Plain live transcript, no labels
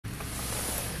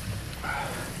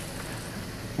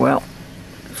Well,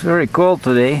 it's very cold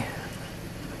today.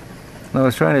 I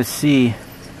was trying to see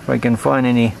if I can find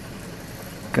any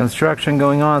construction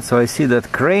going on, so I see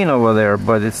that crane over there,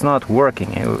 but it's not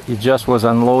working. It just was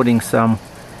unloading some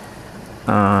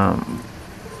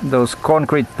those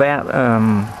concrete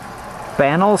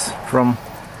panels from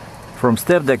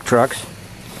step deck trucks.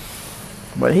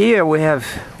 But here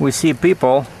we see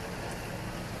people.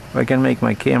 If I can make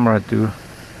my camera to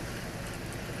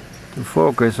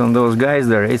focus on those guys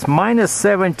there. It's minus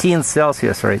 17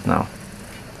 Celsius right now.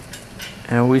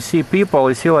 And we see people,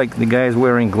 you see like the guys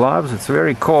wearing gloves. It's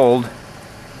very cold.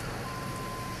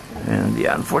 And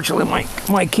yeah, unfortunately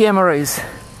my camera is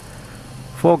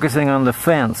focusing on the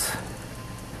fence.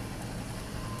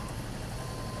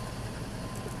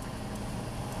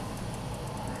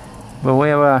 But we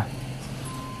have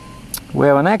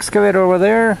an excavator over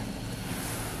there,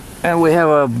 and we have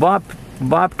a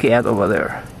bobcat over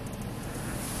there,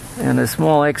 and a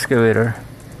small excavator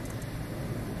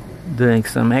doing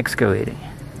some excavating.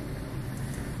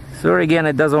 So again,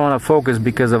 it doesn't want to focus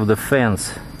because of the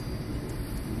fence.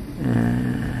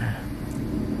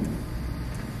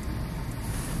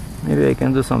 Maybe I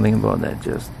can do something about that.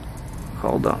 Just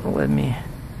hold on, let me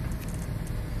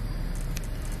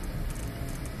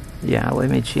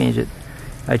change it.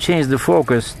 I changed the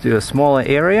focus to a smaller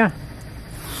area,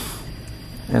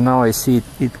 and now I see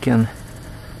it can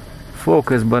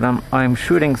focus, but I'm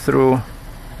shooting through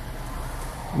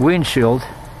windshield,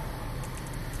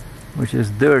 which is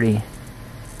dirty.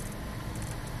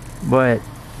 But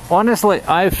honestly,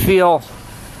 I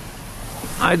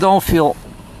don't feel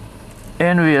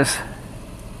envious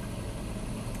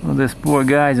of these poor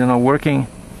guys, you know, working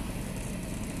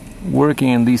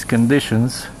in these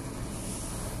conditions.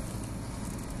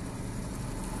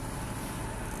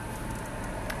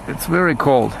 It's very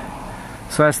cold.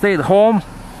 So I stayed home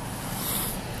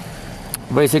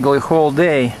basically whole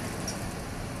day.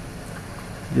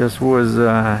 Just was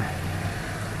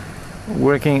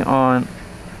working on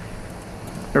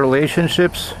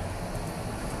relationships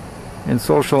in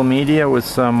social media with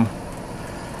some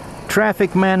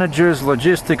traffic managers,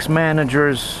 logistics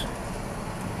managers,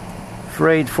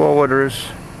 freight forwarders,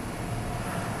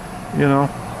 you know,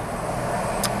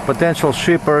 potential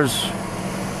shippers,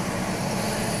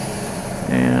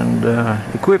 and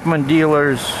equipment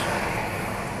dealers.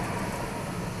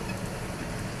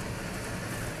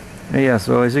 Yeah,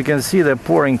 so as you can see, they're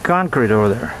pouring concrete over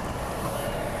there.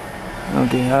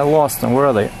 Okay, I lost them. Where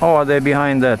are they? Oh, they're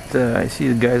behind that. I see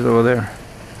the guys over there.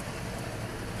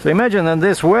 So imagine in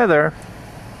this weather,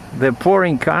 they're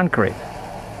pouring concrete.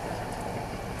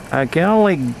 I can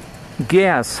only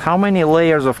guess how many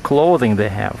layers of clothing they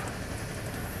have.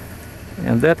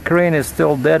 And that crane is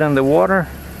still dead in the water.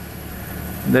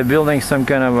 They're building some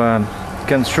kind of a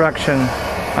construction,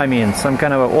 some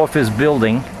kind of an office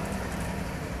building,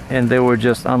 and they were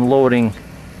just unloading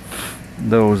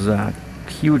those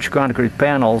huge concrete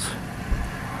panels.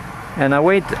 And I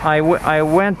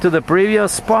went to the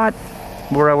previous spot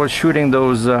where I was shooting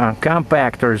those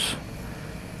compactors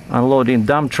unloading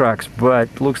dump trucks,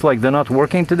 but looks like they're not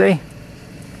working today.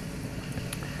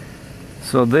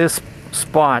 So this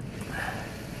spot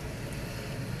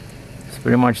is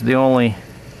pretty much the only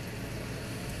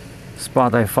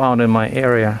spot I found in my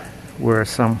area where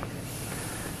something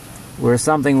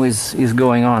is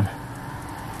going on.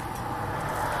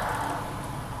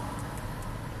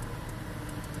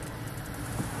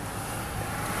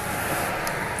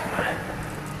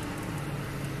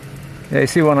 Yeah, you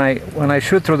see, when I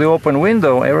shoot through the open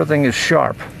window, everything is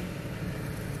sharp.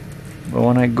 But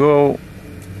when I go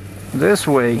this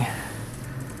way,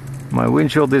 my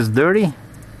windshield is dirty,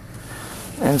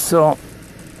 and so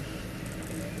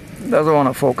doesn't want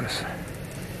to focus.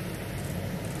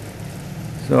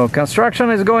 So construction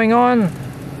is going on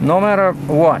no matter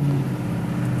what.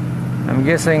 I'm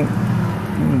guessing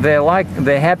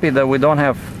they're happy that we don't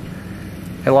have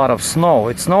a lot of snow.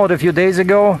 It snowed a few days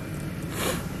ago,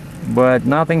 but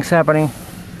nothing's happening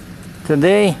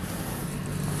today.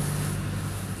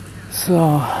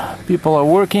 So people are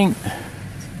working,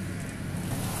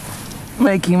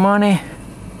 making money.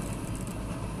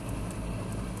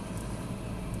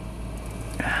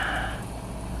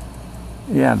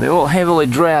 Yeah, they're all heavily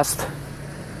dressed.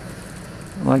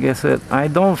 Like I said, I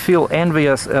don't feel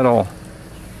envious at all.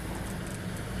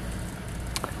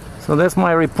 So that's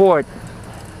my report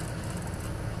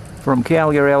from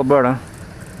Calgary, Alberta.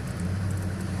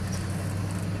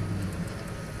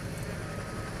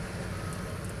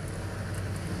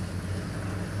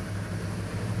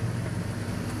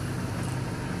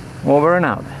 Over and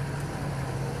out.